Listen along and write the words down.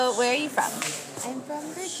Where are you from? I'm from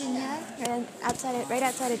Virginia, right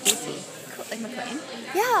outside of DC. Cool. Like Mclean?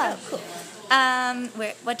 Yeah. Oh,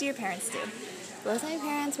 cool. What do your parents do? Both my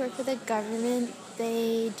parents work for the government.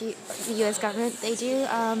 They do the U.S. government. They do.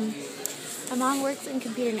 My mom works in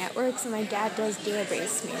computer networks, and my dad does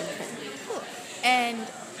database management. Cool. And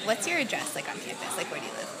what's your address, like, on campus? Like, where do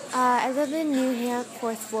you live? I live in New Hampshire,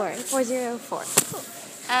 4th floor, 404. Cool.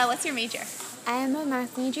 What's your major? I am a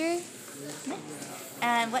math major. Nice.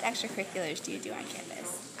 And what extracurriculars do you do on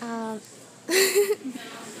campus?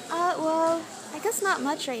 Well, I guess not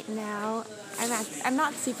much right now. I'm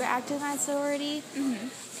not super active in my sorority,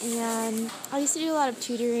 and I used to do a lot of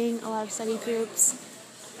tutoring, a lot of study groups.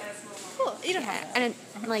 Cool. You don't have and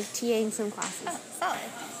I'm like TAing some classes. Oh, solid.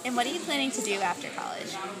 And what are you planning to do after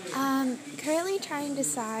college? Currently trying to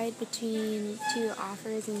decide between two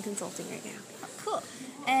offers in consulting right now. Oh, cool.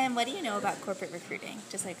 And what do you know about corporate recruiting?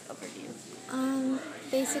 Just like overview.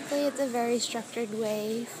 Basically, it's a very structured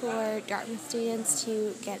way for Dartmouth students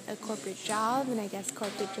to get a corporate job, and I guess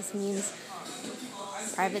corporate just means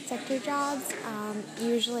private sector jobs.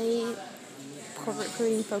 Usually, corporate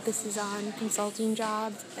recruiting focuses on consulting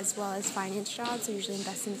jobs as well as finance jobs, so usually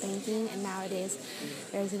investment banking, and nowadays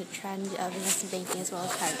there's a trend of investment banking as well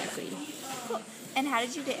as private equity. Cool. And how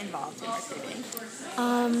did you get involved in recruiting?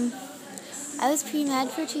 I was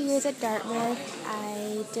pre-med for 2 years at Dartmouth.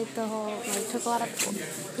 I did took a lot of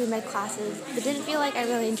pre-med classes, but didn't feel like I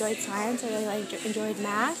really enjoyed science. I really enjoyed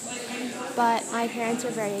math, but my parents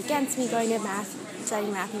were very against me going to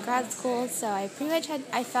studying math in grad school, so I pretty much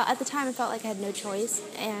at the time I felt like I had no choice,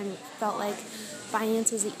 and felt like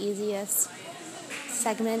finance was the easiest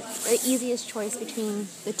choice between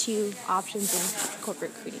the two options in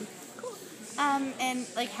corporate recruiting. Cool. And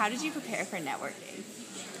like, how did you prepare for networking?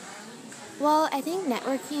 Well, I think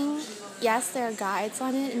networking, yes, there are guides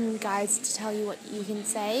on it and guides to tell you what you can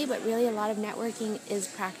say, but really a lot of networking is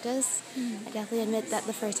practice. I definitely admit that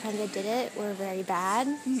the first times I did it were very bad,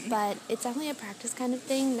 but it's definitely a practice kind of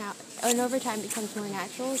thing now, and over time it becomes more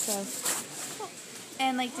natural, so. Cool.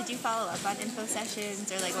 And like, did you follow up on info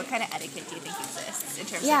sessions, or like, what kind of etiquette do you think exists in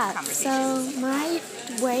terms of conversations? So my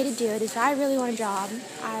way to do it is if I really want a job,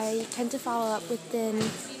 I tend to follow up within,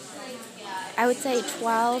 I would say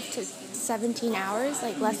 12 to 17 hours,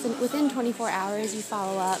 like within 24 hours you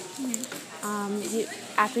follow up.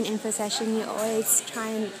 After an info session, you always try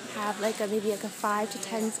and have maybe a 5 to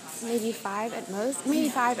 10, maybe 5 at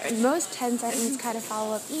most 10 sentence kind of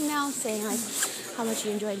follow-up email saying like how much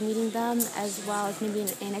you enjoyed meeting them, as well as maybe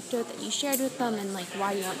an anecdote that you shared with them and like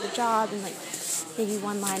why you want the job, and like maybe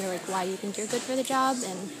one liner like why you think you're good for the job.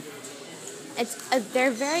 And it's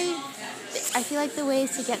I feel like the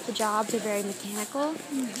ways to get the jobs are very mechanical.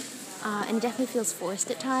 And definitely feels forced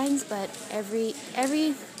at times, but every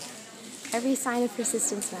sign of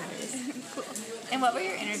persistence matters. Cool. And what were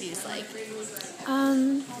your interviews like?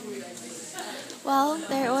 Well,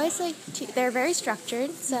 they're always they're very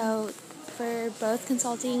structured. So for both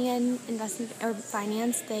consulting and investment or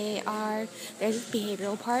finance, there's a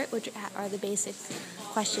behavioral part, which are the basic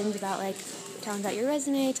questions about like tell me about your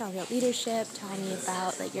resume, tell me about leadership, tell me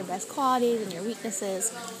about like your best qualities and your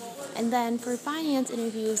weaknesses. And then for finance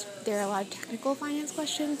interviews, there are a lot of technical finance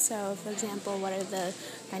questions. So, for example, what are the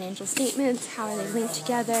financial statements? How are they linked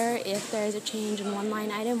together? If there is a change in one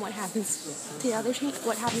line item, what happens to the other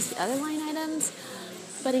line items?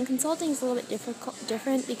 But in consulting, it's a little bit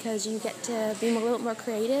different because you get to be a little bit more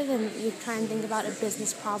creative and you try and think about a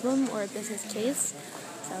business problem or a business case.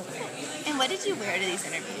 So. And what did you wear to these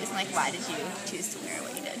interviews? And like, why did you choose to wear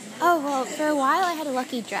what you did? Oh, well, for a while I had a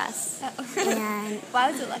lucky dress. And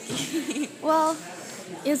why was it lucky? Well,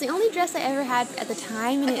 it was the only dress I ever had at the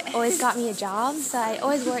time, and it always got me a job, so I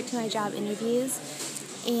always wore it to my job interviews.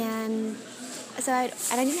 And so I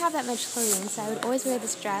didn't have that much clothing, so I would always wear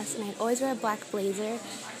this dress, and I'd always wear a black blazer.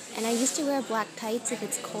 And I used to wear black tights if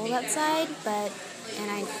it's cold outside,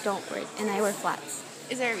 and I wear flats.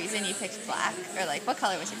 Is there a reason you picked black, or like what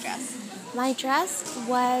color was your dress? My dress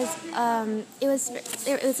was it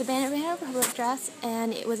was a Banana Republic dress,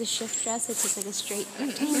 and it was a shift dress. It's just like a straight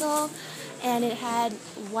rectangle, and it had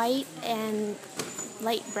white and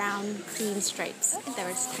light brown cream stripes that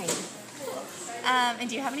were just tiny. And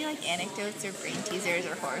do you have any like anecdotes or brain teasers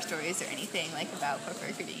or horror stories or anything like about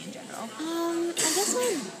corporate recruiting in general? I guess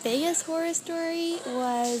my biggest horror story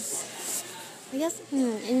was,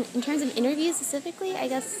 in terms of interviews specifically,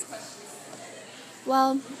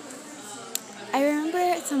 well, I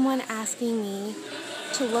remember someone asking me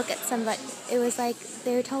to look at somebody. It was like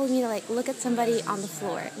they were telling me to like look at somebody on the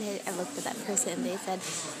floor, and I looked at that person, and they said,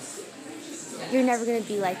 "You're never going to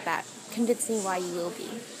be like that. Convince me why you will be."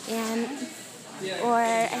 And Or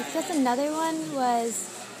I guess another one was,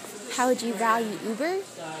 how would you value Uber?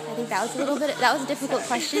 I think that was a difficult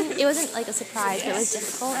question. It wasn't like a surprise, but it was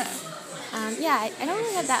difficult. I don't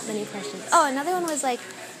really have that many questions. Oh, another one was like,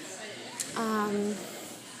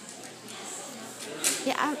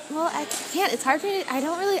 I can't, it's hard for me, I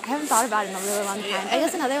haven't thought about it in a really long time. I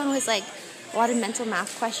guess another one was like a lot of mental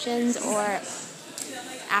math questions or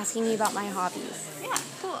asking me about my hobbies. Yeah,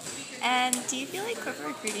 cool. And do you feel like corporate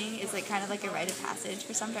recruiting is like kind of like a rite of passage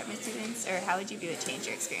for some Dartmouth students, or how would you view it change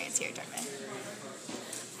your experience here at Dartmouth?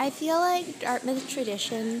 I feel like Dartmouth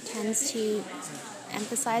tradition tends to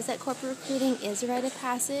emphasize that corporate recruiting is a rite of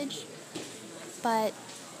passage, but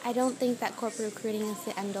I don't think that corporate recruiting is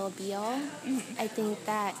the end-all be-all. I think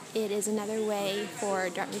that it is another way for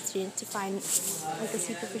Dartmouth students to find like a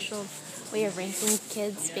superficial way of ranking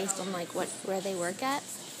kids based on like where they work at.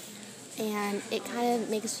 And it kind of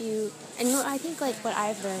makes you, and I think like what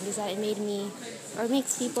I've learned is that it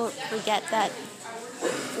makes people forget that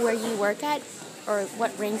where you work at or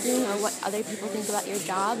what ranking or what other people think about your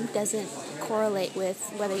job doesn't correlate with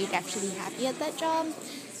whether you'd actually be happy at that job.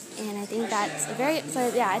 And I think that's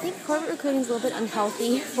I think corporate recruiting is a little bit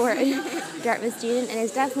unhealthy for a Dartmouth student, and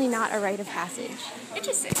it's definitely not a rite of passage.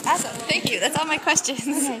 Interesting. Awesome. Thank you. That's all my questions.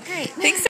 Okay, great. Thanks so